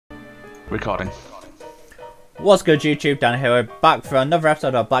Recording. What's good, YouTube? Dan here. We're back for another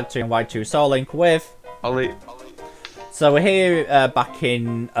episode of Black 2 and White 2 Soul Link with Ollie. So we're here back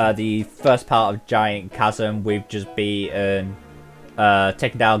in the first part of Giant Chasm. We've just beaten,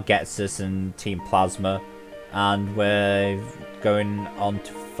 taken down Getsus and Team Plasma, and we're going on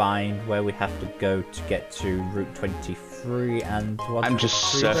to find where we have to go to get to Route 23 and towards I'm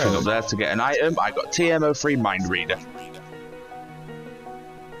just surfing up there to get an item. I got TMO3 Mind Reader.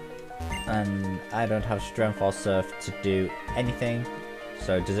 And I don't have strength or surf to do anything.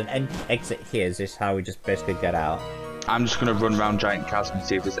 So does an exit here? Is this how we just basically get out? I'm just gonna run around Giant Chasm and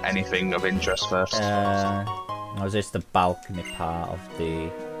see if there's anything of interest first. Or is this the balcony part of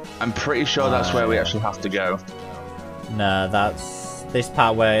the... I'm pretty sure that's where we actually have to go. No, that's this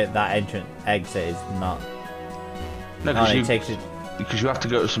part where that entrance exit is not. No, because you have to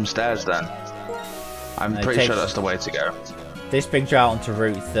go to some stairs then. I'm pretty sure that's the way to go. This brings you out onto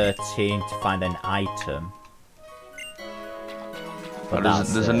Route 13 to find an item. But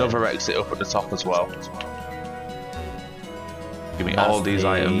there's another exit up at the top as well. Give me all these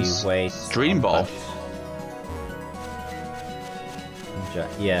items. Dream Ball.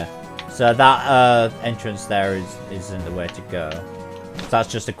 Yeah. So that entrance there isn't the way to go. So that's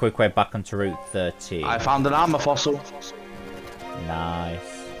just a quick way back onto Route 13. I found an armor fossil.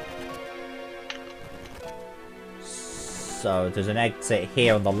 Nice. So there's an exit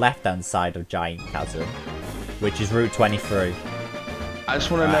here on the left-hand side of Giant Chasm, which is Route 23. I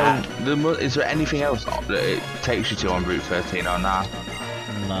just want to know, is there anything else that it takes you to on Route 13 or not?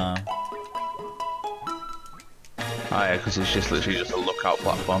 No. Oh yeah, because it's just literally just a lookout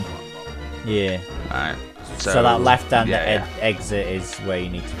platform. Yeah. Alright. So that left-hand exit is where you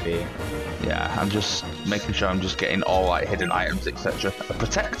need to be. Yeah, I'm just making sure I'm just getting all like hidden items, etc. A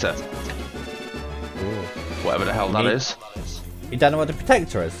protector. Ooh. Whatever the hell that is. You don't know what the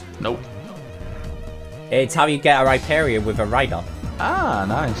protector is? Nope. It's how you get a Rhyperior with a Rhydon. Ah,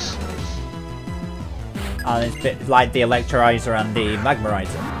 nice. And it's a bit like the Electrolyzer and the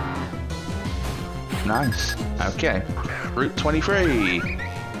Magmarizer. Nice. Okay. Route 23.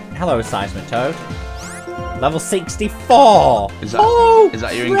 Hello, Seismitoad. Level 64! Is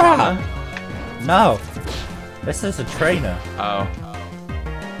that your encounter? No. This is a trainer. Oh.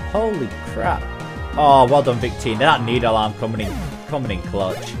 Holy crap. Oh, well done, Victine. That need alarm coming in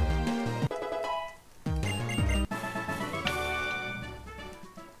clutch.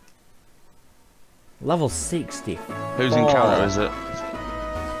 Level 60. Whose encounter is it?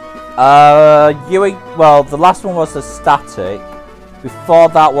 Well, the last one was the static. Before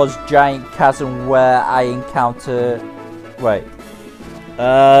that was Giant Chasm, where I encountered... Wait.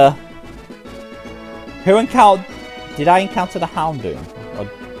 Who encountered... Did I encounter the Houndoom? Or...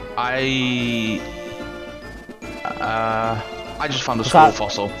 I just found a skull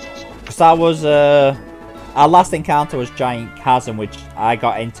fossil. Because that was, our last encounter was Giant Chasm, which I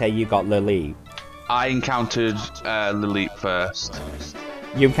got into, you got Lily. I encountered Lilith first.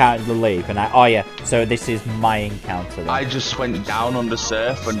 You encountered Lily, and oh yeah, so this is my encounter then. I just went down on the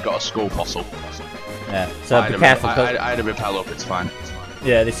surf and got a skull fossil. Yeah, so be careful. I had a repel up, it's fine.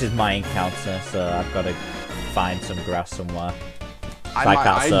 Yeah, this is my encounter, so I've got to find some grass somewhere.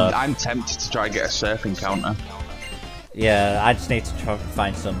 I'm tempted to try and get a surf encounter. Yeah, I just need to try and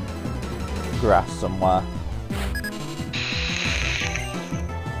find some grass somewhere.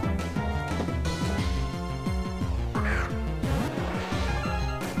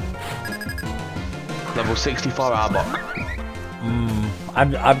 Level 64 Arbok.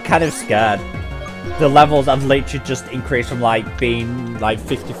 I'm kind of scared. The levels have literally just increased from like being like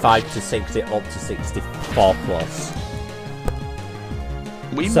 55 to 60 up to 64 plus.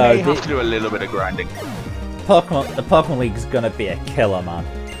 We may have to do a little bit of grinding. The Pokemon League is gonna be a killer, man.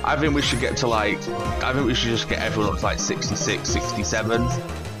 I think we should get to like, I think we should just get everyone up to like 66, 67.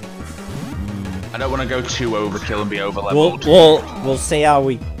 I don't want to go too overkill and be over leveled. We'll see how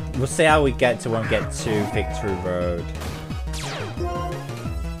we get to when we get to Victory Road.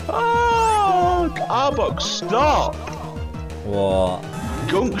 Oh, Arbok, stop! What?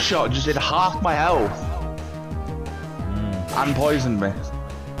 Gunk Shot just did half my health. And poisoned me.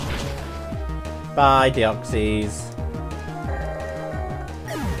 Bye, Deoxys.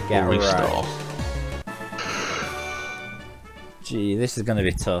 Get right. Gee, this is gonna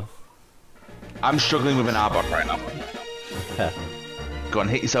be tough. I'm struggling with an Arbok right now. Go on,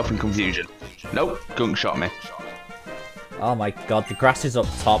 hit yourself in confusion. Nope, Gunk Shot me. Oh my god, the grass is up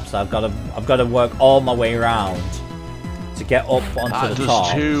top, so I've got to work all my way around to get up onto the top.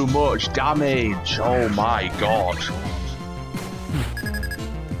 That does too much damage. Oh my god.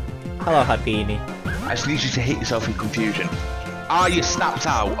 Hello, Happini. I just need you to hit yourself in confusion. Ah, you snapped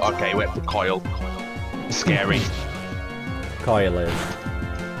out. Okay, went for coil. Scary. Coil is.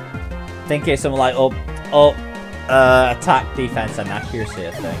 I think it's something like attack, defense, and accuracy,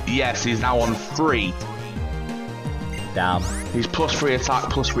 I think. Yes, he's now on 3. Damn. He's +3 attack,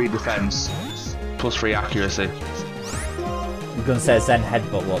 +3 defense, +3 accuracy. I'm gonna say Zen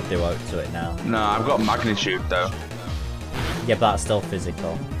Headbutt won't do out to it now. No, I've got magnitude though. Yeah, but that's still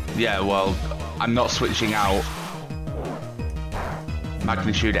physical. Yeah, well, I'm not switching out.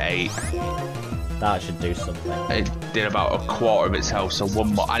 Magnitude 8. That should do something. It did about a quarter of its health, so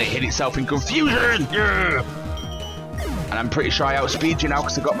 1 more, and it hit itself in confusion. Yeah. And I'm pretty sure I outspeed you now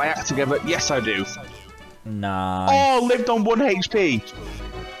because I got my act together. Yes, I do. Nice. Oh, lived on 1 HP.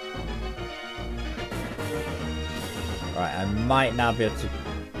 Right, I might now be able to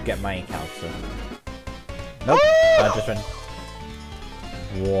get my encounter. Nope. I just went.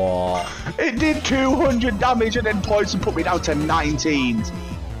 What? It did 200 damage and then poison put me down to 19.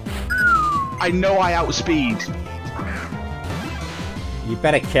 I know I outspeed. You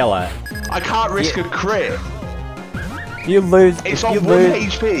better kill it. I can't risk a crit. If you lose, It's if on you 1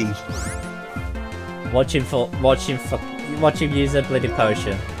 lose, HP. watch him use a bloody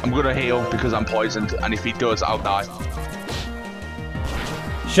potion. I'm gonna heal because I'm poisoned, and if he does, I'll die.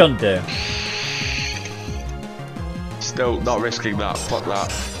 Shouldn't do. Still not risking that. Fuck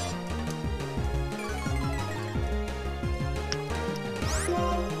that.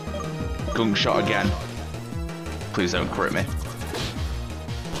 Gunk shot again. Please don't crit me.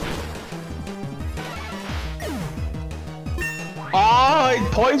 Oh,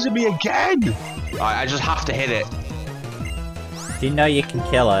 it poisoned me again! Right, I just have to hit it. If you know you can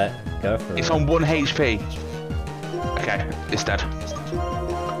kill it, go for it. It's on 1 HP. Okay, it's dead.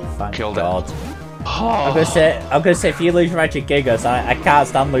 Thank Killed God. it. I'm gonna say, if you lose RekiaGaming, I can't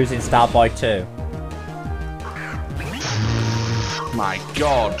stand losing Starboy 2. My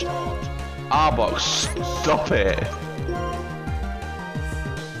God. Arbok, stop it.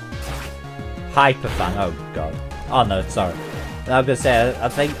 Hyperfang, oh God. Oh no, sorry. I'm gonna say, I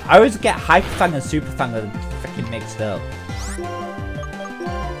think I always get Hyperfang and Superfang freaking mixed up.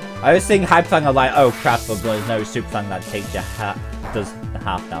 I always think Hyperfang are like, oh crap, but there's no Superfang that takes your does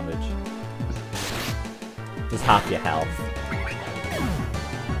half damage. Does half your health.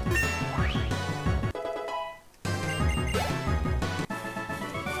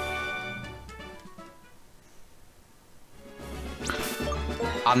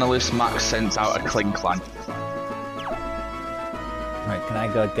 Analyst Max sends out a Klinklang. Right, can I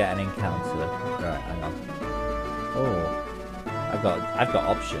go get an encounter? Right, hang on. Oh, I've got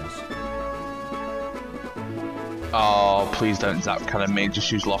options. Oh, please don't zap cannon me,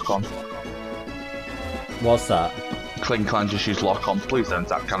 just use lock on. What's that? Klinklang, just use lock on. Please don't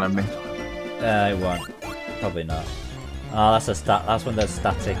zap cannon me. It won't. Probably not. Oh, that's one of those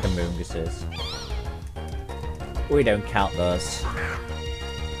static Amoonguses. We don't count those.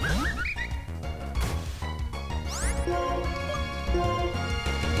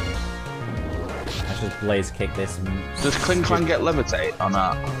 I just blaze kick this. Does Klinklang get levitate or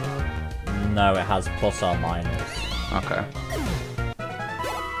not? No, it has plus or minus. Okay.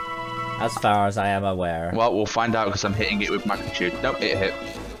 As far as I am aware. Well, we'll find out because I'm hitting it with magnitude. Nope, it hit.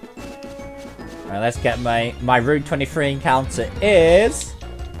 Alright, let's get my Route 23 encounter is...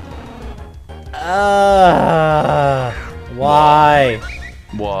 why?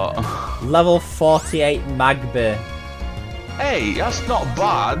 What? Level 48 Magby. Hey, that's not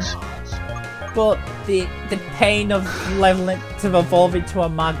bad. But the pain of leveling to evolve into a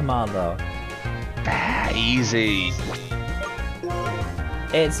Magmar though. Easy.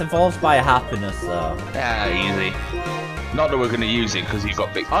 It's evolved by happiness though. Easy. Not that we're going to use it because you've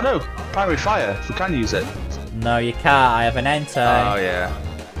got big... Oh no, primary fire. We can use it. No, you can't. I have an Entei. Oh yeah.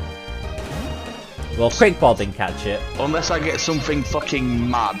 Well, Quick Ball didn't catch it. Unless I get something fucking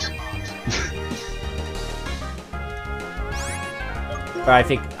mad. Right,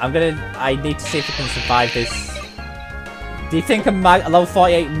 I need to see if I can survive this. Do you think a level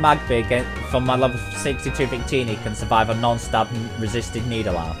 48 Magby from my level 62 Victini can survive a non-stab resisted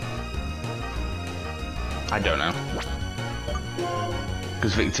Needle Arm? I don't know.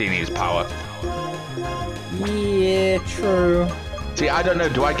 Because Victini is power. Yeah, true. See, I don't know.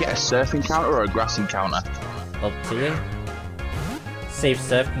 Do I get a surf encounter or a grass encounter? Up to you. See if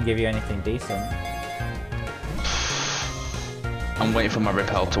Surf can give you anything decent. I'm waiting for my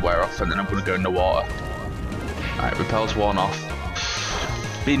repel to wear off and then I'm going to go in the water. Alright, repel's worn off.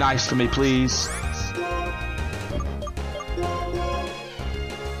 Be nice to me, please.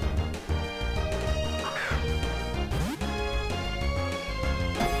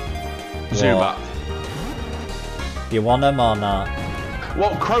 Zubat. Do you want them or not?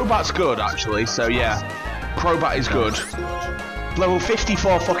 Well, Crobat's good, actually, so yeah. Crobat is good. Level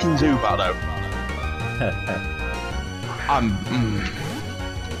 54 fucking Zubat, though.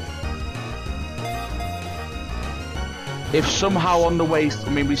 If somehow on the way... I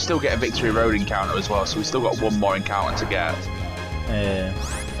mean, we still get a Victory Road encounter as well, so we still got one more encounter to get.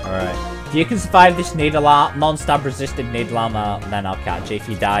 Alright. If you can survive this needle arm, non-stab resistant needle arm, then I'll catch you. If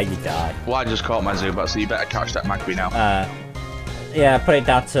you die, you die. Well, I just caught my Zubat, so you better catch that Magby now. Yeah, put it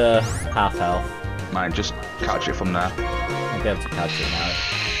down to half health. Mine, just catch it from there. I'll be able to catch it now.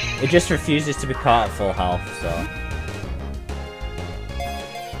 It just refuses to be caught at full health, so...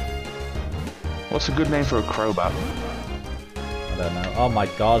 What's a good name for a Crobat? I don't know. Oh my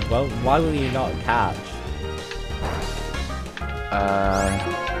god, well, why will you not catch?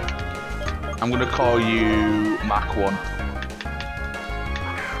 I'm gonna call you Mach 1.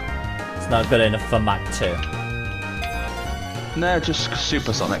 It's not good enough for Mach 2. No, just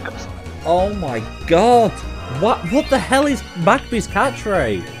Supersonic. Oh my god! What the hell is Magby's catch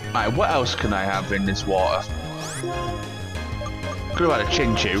rate? Right, what else can I have in this water? Could have had a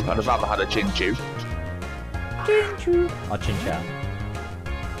Chinchou. I'd have rather had a Chinchou. Chinchou. Or Chinchou.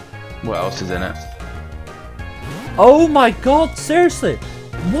 What else is in it? Oh my god, seriously!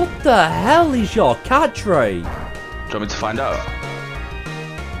 What the hell is your catch rate? Do you want me to find out?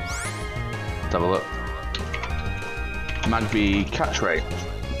 Let's have a look. Magby catch rate.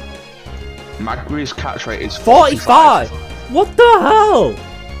 Magby's catch rate is 45. What the hell?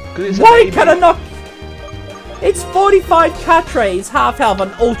 Why can I not? It's 45 catch rate. It's half health,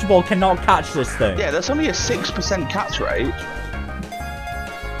 and Ultra Ball cannot catch this thing. Yeah, that's only a 6% catch rate.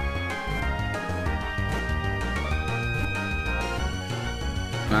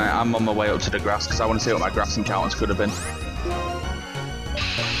 Right, I'm on my way up to the grass because I want to see what my grass encounters could have been.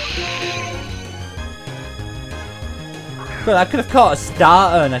 Good, I could have caught a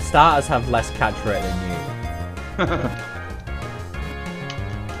starter, and starters have less catch rate than you.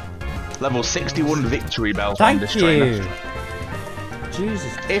 Level 61 Victory Bell. Thank you.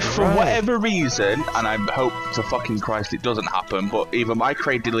 Jesus If for whatever reason, and I hope to fucking Christ it doesn't happen, but either my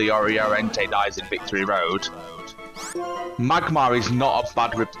Cradily or Entei dies in Victory Road, Magmar is not a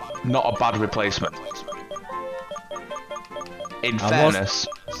bad replacement. In fairness,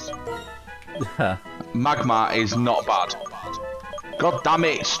 Magmar is not bad. God damn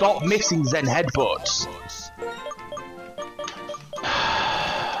it! Stop missing Zen headbutts.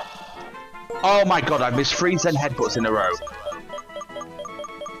 Oh my god! I missed 3 Zen headbutts in a row.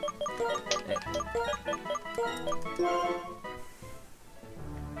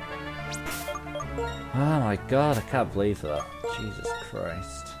 Oh my god, I can't believe that. Jesus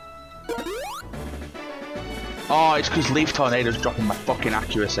Christ. Oh, it's because Leaf Tornado's dropping my fucking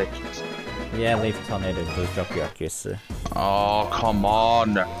accuracy. Yeah, Leaf Tornado does drop your accuracy. Oh, come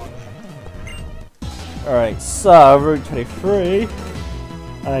on. Alright, so, Route 23.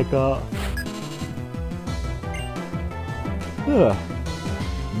 I got...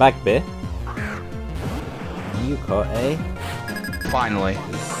 Magby. You caught a... Finally.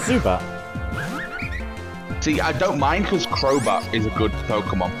 Zubat. See, I don't mind because Crobat is a good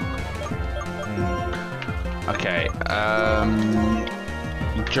Pokemon. Okay,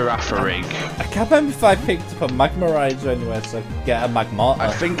 Girafarig. I can't remember if I picked up a Magmarizer anywhere so I could get a Magmar.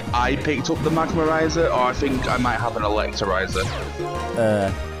 I think I picked up the Magmarizer, or I think I might have an Electorizer.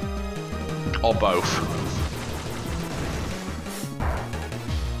 Or both.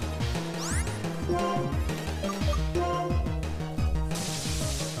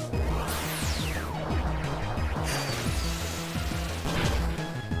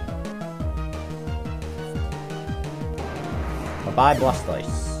 Bye,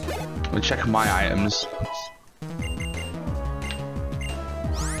 Blastoise. Let me check my items.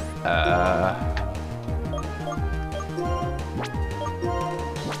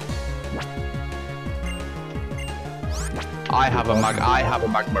 I have a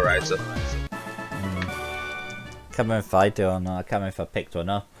Magmarizer. Can't remember if I do or not. I can't remember if I picked one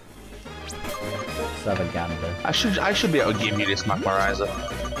up. Let's have a gander. I should be able to give you this Magmarizer.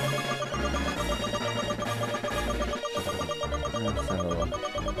 Let's have a look.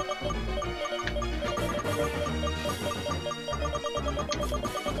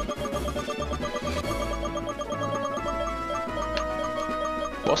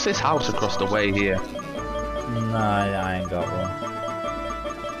 What's this house across the way here? No, I ain't got one.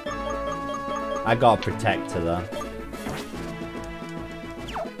 I got a Protector though.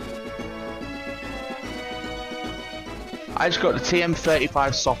 I just got the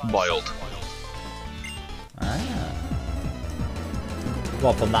TM35 soft boiled.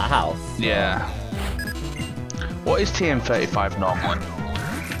 What, from that house? Yeah. What is TM35 normally?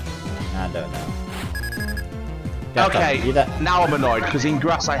 I don't know. Okay, now I'm annoyed because in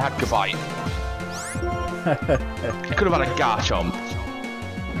grass I had Gabite. You could have had a Garchomp.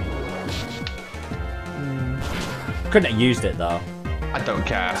 Couldn't have used it though. I don't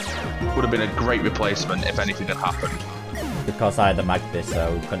care. Would have been a great replacement if anything had happened. Because I had the Magby,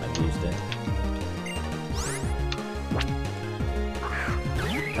 so we couldn't have used it.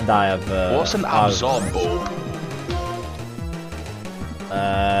 And I have. What's an Absorb Bulb?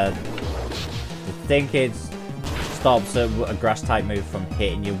 I think it stops a grass type move from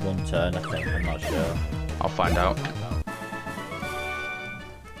hitting you one turn. I think. I'm not sure. I'll find out.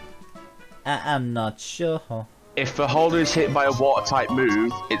 I'm not sure. If the holder is hit by a water type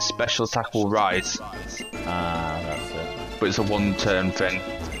move, its special attack will rise. Ah, that's it. But it's a one turn thing.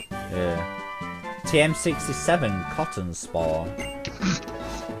 Yeah. TM67 Cotton Spore.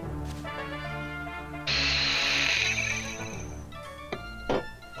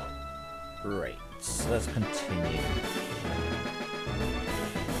 Right, let's continue.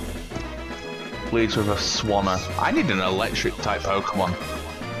 Leads with a Swanner. I need an electric type Pokemon.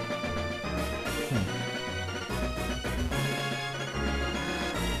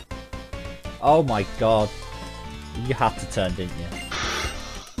 Oh my god. You had to turn, didn't you?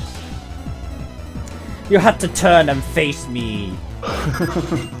 You had to turn and face me.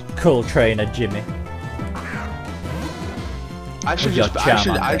 Cool trainer Jimmy. I should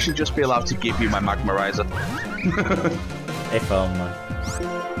just be allowed to give you my Magmarizer. If only.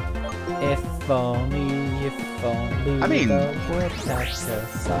 If only, if only. I mean,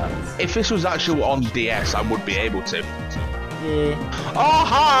 if this was actually on DS, I would be able to. Yeah. Oh,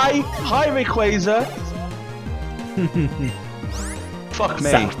 hi! Hi, Rayquaza! Fuck me.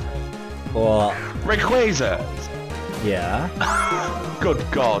 What? Rayquaza! Yeah? Good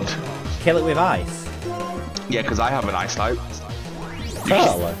god. Kill it with ice? Yeah, because I have an ice type.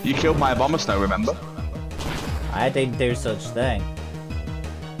 Totally. You killed my Abomasnow, remember? I didn't do such thing.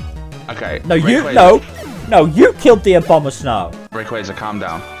 Okay. No, Rayquaza. no, you killed the Abomasnow. Rayquaza, calm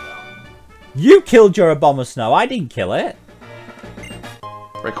down. You killed your Abomasnow. I didn't kill it.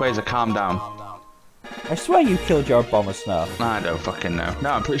 Rayquaza, calm down. I swear you killed your Abomasnow. I don't fucking know.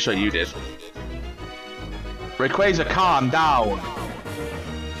 No, I'm pretty sure you did. Rayquaza, calm down.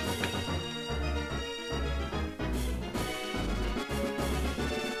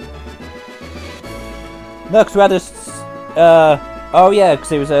 No, because we had this. Oh yeah,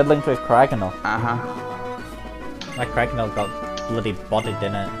 because it was linked with Cragganol. My Cragganol got bloody bodied,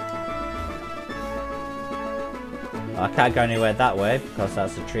 didn't it? I can't go anywhere that way because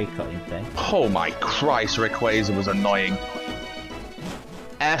that's a tree cutting thing. Oh my Christ, Rayquaza was annoying.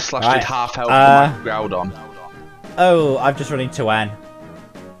 Air Slash Right. did half health with my Groudon. Oh, I've just run into N.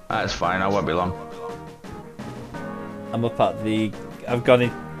 That's fine, I won't be long. I'm up at the. I've got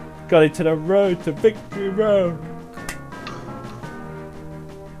into the road to Victory Road.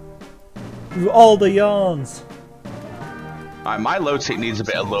 With all the yarns. Alright, my low tick needs a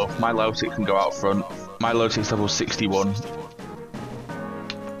bit of love. My low tick can go out front. My low tick's level 61.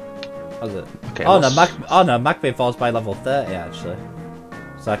 Was it? Okay, Oh no, Magby falls by level 30 actually.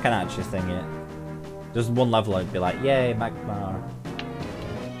 So I can actually thing it. Just one level I'd be like, yay, Magmar.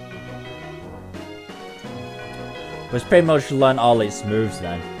 But it's pretty much learn all its moves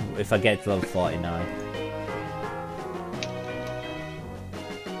then, if I get to level 49.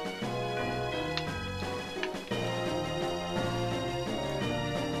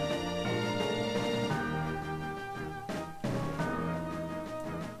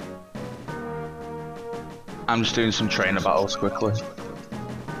 I'm just doing some trainer battles quickly.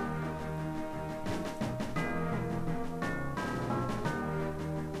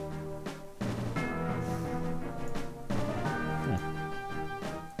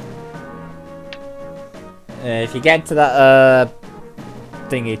 If you get to that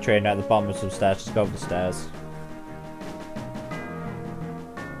thingy trainer at the bottom of some stairs, just go up the stairs.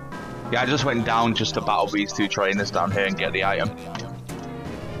 Yeah, I just went down just to battle these two trainers down here and get the item.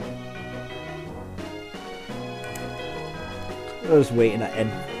 I was waiting at him.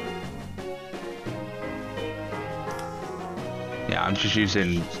 Yeah, I'm just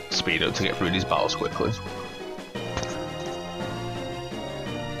using speed up to get through these battles quickly.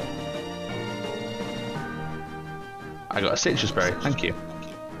 I got a citrus berry, thank you.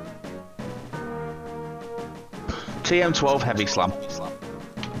 TM12 heavy slam.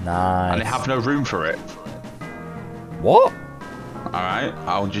 Nice. And I have no room for it. What? Alright,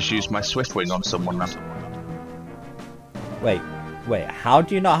 I'll just use my swift wing on someone then. Wait, how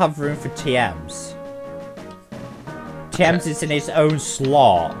do you not have room for TMs? TMs is in its own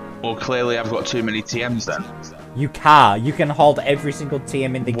slot. Well, clearly I've got too many TMs then. You can. You can hold every single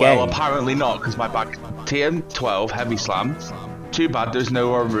TM in the game. Well, apparently not, because my bag TM12 Heavy Slam. Too bad there's no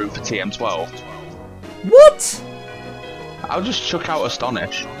more room for TM12. What? I'll just chuck out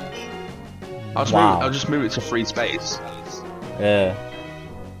Astonish. I'll just move it to free space. Yeah.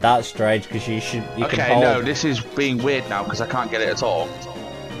 That's strange, because you can hold... Okay, no, this is being weird now, because I can't get it at all.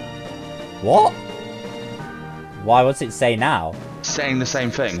 What? Why? What's it say now? Saying the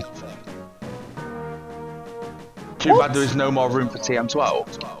same thing. Too bad there is no more room for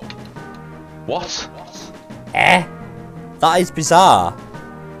TM12. What? Eh? That is bizarre.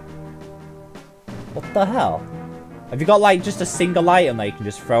 What the hell? Have you got like just a single item that you can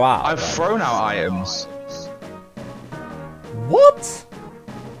just throw out? I've thrown out items. What?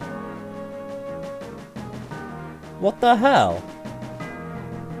 What the hell?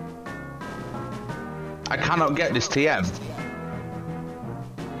 I cannot get this TM.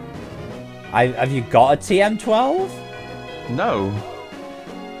 Have you got a TM12? No.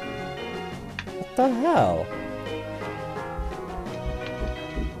 What the hell?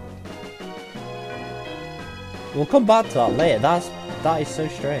 We'll come back to that later. That is so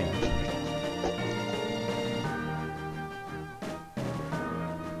strange.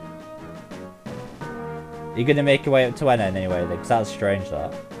 You're gonna make your way up to NN anyway, because that's strange.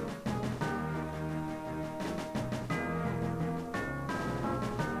 That.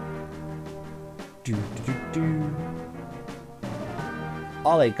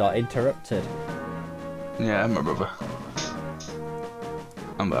 Ollie got interrupted. Yeah, my brother.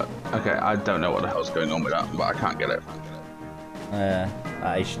 I'm back. Okay, I don't know what the hell's going on with that, but I can't get it. Yeah,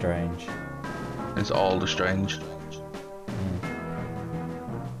 that is strange. It's all the strange.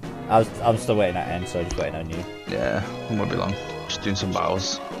 I'm still waiting at end, so just waiting on you. Yeah, it won't be long. Just doing some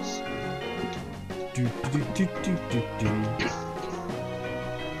battles.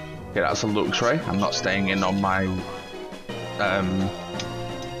 Yeah, that's a Luxray. I'm not staying in on my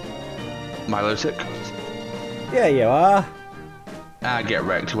Milotic. Yeah, you are. Ah, get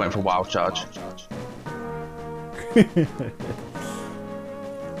wrecked. He went for Wild Charge.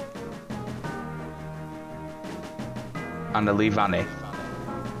 And a Leavanny.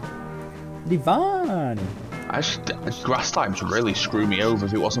 Leavanny. Grass types really screw me over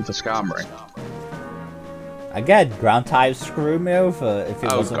if it wasn't for Skarmory. Again, ground types screw me over if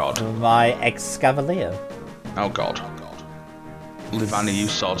it wasn't for my Excavalier. Oh god. Leavanny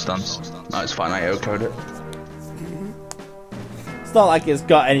used Sword Stance. That's fine, I O-code it. It's not like it's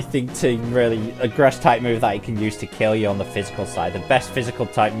got anything to really a grass type move that it can use to kill you on the physical side. The best physical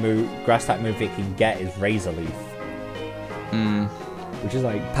type move, grass type move it can get is Razor Leaf. Which is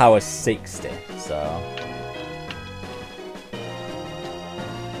like power 60, so...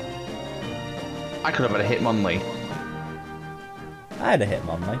 I could have had a Hitmonlee. I had a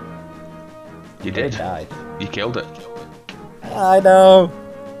Hitmonlee. You did? It died. You killed it. I know!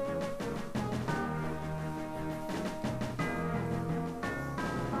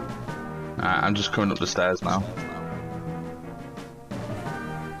 I'm just coming up the stairs now.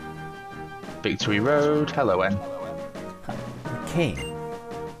 Victory Road, hello N. Okay.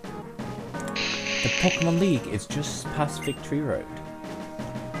 The Pokemon League is just past Victory Road.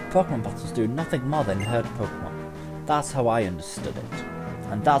 Pokemon battles do nothing more than hurt Pokemon. That's how I understood it.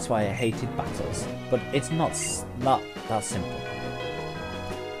 And that's why I hated battles. But it's not that simple.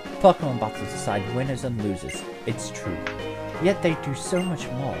 Pokemon battles decide winners and losers. It's true. Yet they do so much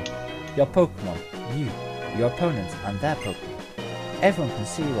more. Your Pokemon, you, your opponents, and their Pokemon. Everyone can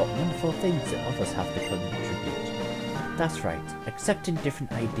see what wonderful things that others have to contribute. That's right, accepting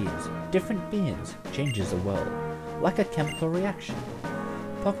different ideas, different beings, changes the world, like a chemical reaction.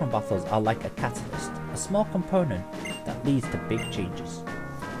 Pokemon battles are like a catalyst, a small component that leads to big changes.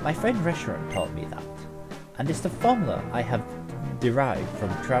 My friend Reshiram taught me that, and it's the formula I have derived from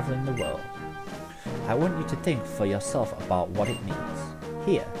traveling the world. I want you to think for yourself about what it means.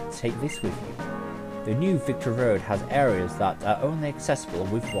 Here, take this with you. The new Victory Road has areas that are only accessible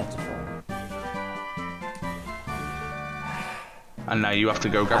with waterfall. And now you have to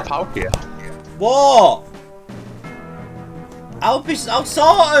go get Palkia. What? I'll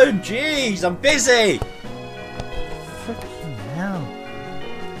sort him! Jeez, I'm busy! Freaking hell.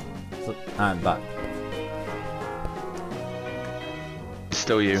 So, I'm back.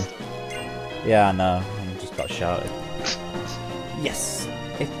 Still you. Yeah, I know. I just got shouted. Yes!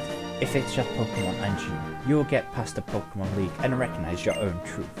 If it's your Pokemon and you will get past the Pokemon League and recognize your own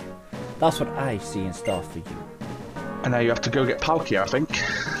truth. That's what I see in store for you. And now you have to go get Palkia, I think.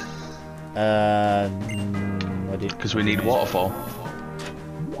 Because we need Waterfall.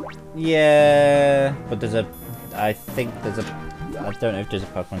 Yeah, but I think there's a, I don't know if there's a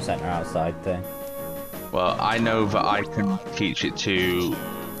Pokemon Center outside thing. Well, I know that I can teach it to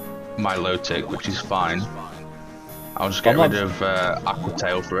my Lotic, which is fine. I'll just get rid of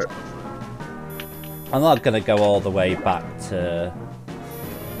Aquatail for it. I'm not gonna go all the way back to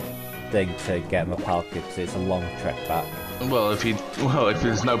thing to get my Palkia because it's a long trek back. Well, if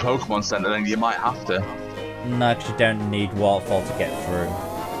there's no Pokemon Center, then you might have to. No, because you don't need Waterfall to get through.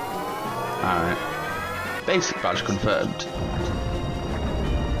 Alright. Basic badge confirmed.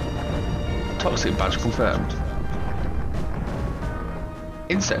 Toxic badge confirmed.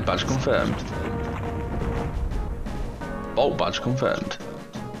 Insect badge confirmed. Bolt badge confirmed.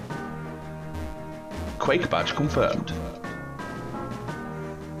 Quake badge confirmed.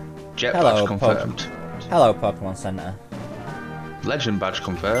 Jet badge confirmed. Hello, Pokemon Center. Legend badge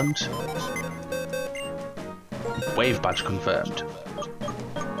confirmed. Wave badge confirmed.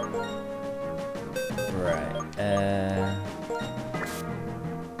 Right.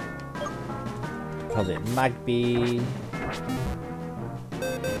 Deposit Magby.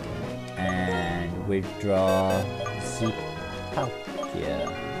 And withdraw Palkia.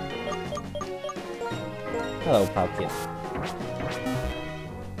 Hello, Palkia.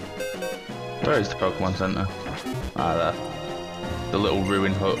 Where is the Pokemon Center? Ah, there. The little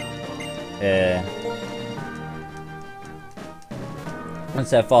ruin hut. Yeah.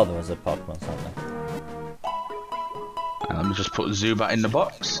 Once I thought there was a Pokemon Center. And let me just put Zubat in the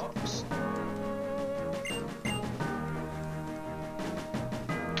box.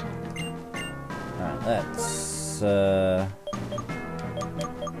 Alright, let's I'm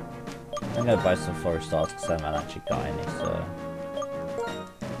gonna buy some Florist Stars because I haven't actually got any, so.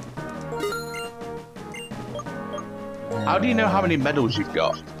 How do you know how many medals you've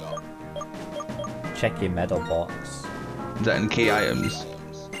got? Check your medal box. Is that in key items?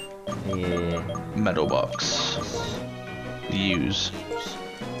 Yeah. Medal box. Use.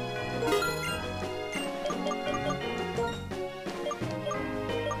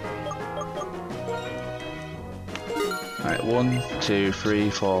 Alright, 1, 2, 3,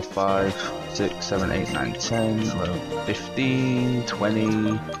 4, 5, 6, 7, 8, 9, 10, 11, 15,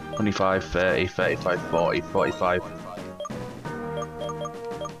 20, 25, 30, 35, 40, 45.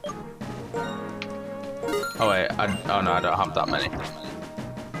 Oh wait, oh no, I don't have that many.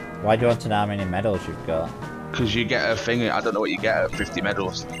 Why do you want to know how many medals you've got? Because you get a thing, I don't know what you get at 50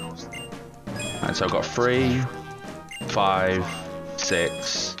 medals. Alright, so I've got 3, 5,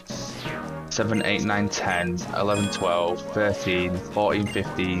 6, 7, 8, 9, 10, 11, 12, 13, 14,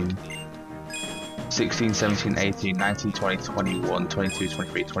 15, 16, 17, 18, 19, 20, 21, 22,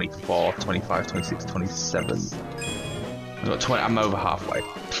 23, 24, 25, 26, 27. I've got 20, I'm over halfway.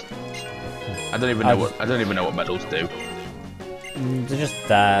 I don't even know what medals do. They're just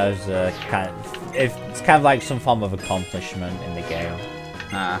there as a kind of, it's kind of like some form of accomplishment in the game.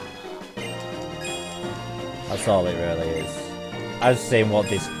 Ah. That's all it really is. I was seeing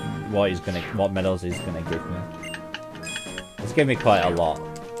what medals he's gonna give me. It's given me quite a lot,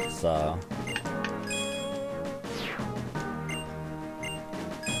 so.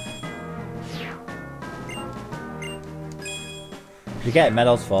 You get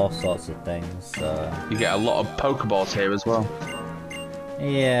medals for all sorts of things, so. You get a lot of Pokeballs here as well.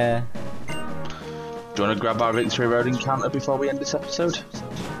 Yeah. Do you want to grab our Victory Road encounter before we end this episode?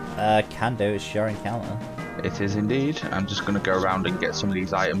 Can do, it's your encounter. It is indeed. I'm just going to go around and get some of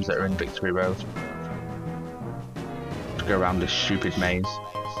these items that are in Victory Road. To go around this stupid maze.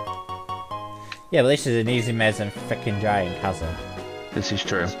 Yeah, but this is an easy maze and frickin' giant chasm. This is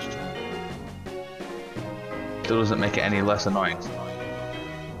true. Still doesn't make it any less annoying.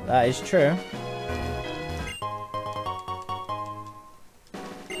 That is true.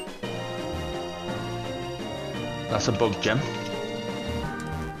 That's a bug gem.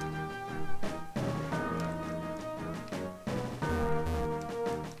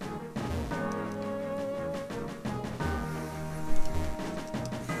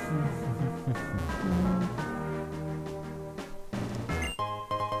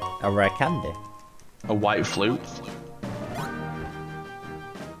 A rare candy. A white flute.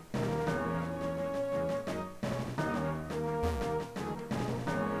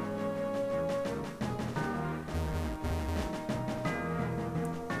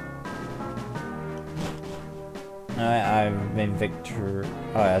 I'm in Victory.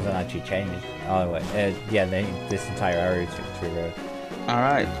 Oh, it hasn't actually changed. Oh wait, yeah, this entire area is Victory Road.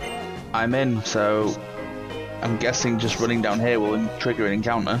 Alright, I'm in, so I'm guessing just running down here will trigger an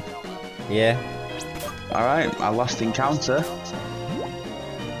encounter. Yeah. Alright, our last encounter.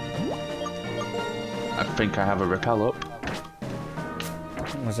 I think I have a repel up.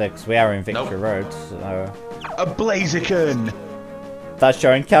 Because we are in Victory Road, so. A Blaziken! That's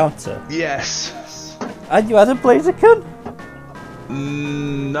your encounter? Yes! And you had a Blaziken?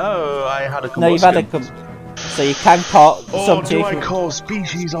 No, I had a No, you've had a so you can call Oh, do I call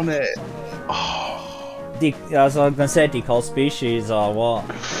species on it? I was gonna say, do you call species or what?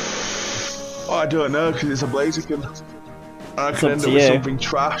 Oh, I don't know, because it's a Blaziken. I could end up with something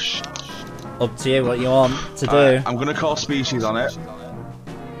trash. Up to you what you want to do. I'm gonna call species on it.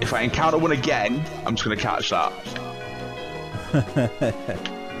 If I encounter one again, I'm just gonna catch that.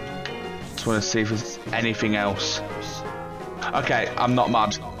 Just wanna see if there's anything else. Okay, I'm not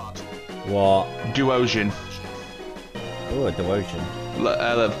mad. What? Duosian. Oh, a Duosian.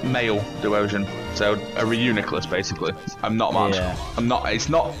 Male Duosian. So a Reuniclus, basically. I'm not mad. Yeah. I'm not. It's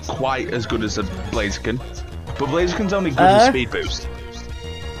not quite as good as a Blaziken, but Blaziken's only good as speed boost.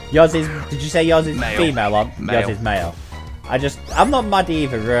 Yours is. Did you say yours is male. female? Or Male. Yours is male. I'm not mad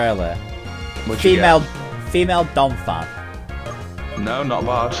either, really. What'd you Female Donphan. No, not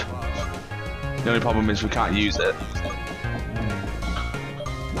bad. The only problem is we can't use it.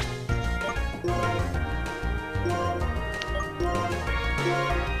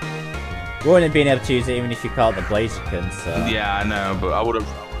 We wouldn't have been able to use it even if you called the Blaziken, so... Yeah, I know, but I would have...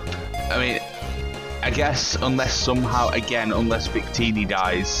 I mean, I guess unless somehow, again, unless Victini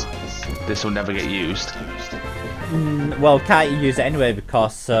dies, this will never get used. Well, can't you use it anyway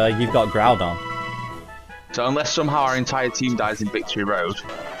because you've got Groudon. So unless somehow our entire team dies in Victory Road,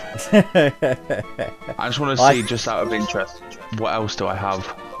 I just want to see, just out of interest, what else do I have?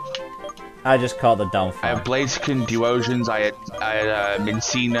 I just caught the Donphan. I have Blaziken, Duosians, I had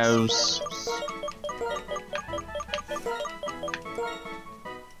Mincinos.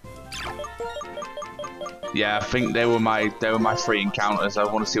 Yeah, I think they were my 3 encounters. I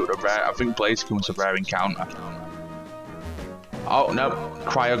want to see what the rare. I think Blaziken was a rare encounter. Oh no,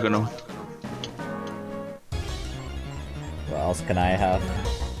 Cryogonal. What else can I have?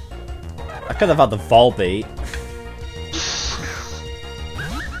 I could have had the Volbeat.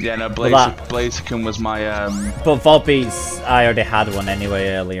 Yeah, no, Blaziken was my But Volbeat's, I already had one anyway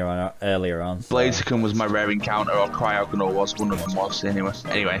earlier on. So. Blaziken was my rare encounter, or Cryogonal was one of them was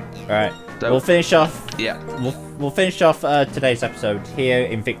anyway. Right. So, we'll finish off. Yeah. We'll finish off today's episode here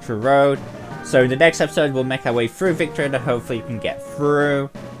in Victory Road. So in the next episode, we'll make our way through Victory Road and hopefully you can get through.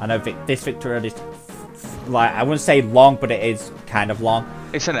 I know this Victory Road is like, I wouldn't say long, but it is kind of long.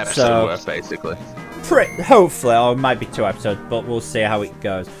 It's an episode worth, basically. Hopefully, or it might be 2 episodes, but we'll see how it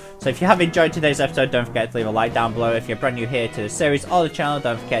goes. So if you have enjoyed today's episode, don't forget to leave a like down below. If you're brand new here to the series or the channel,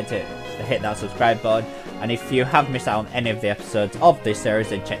 don't forget to hit that subscribe button. And if you have missed out on any of the episodes of this series,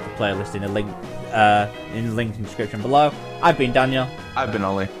 then check the playlist in the link in the description below. I've been Daniel. I've been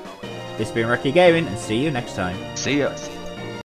Ollie. This has been RekiaGaming, and see you next time. See ya.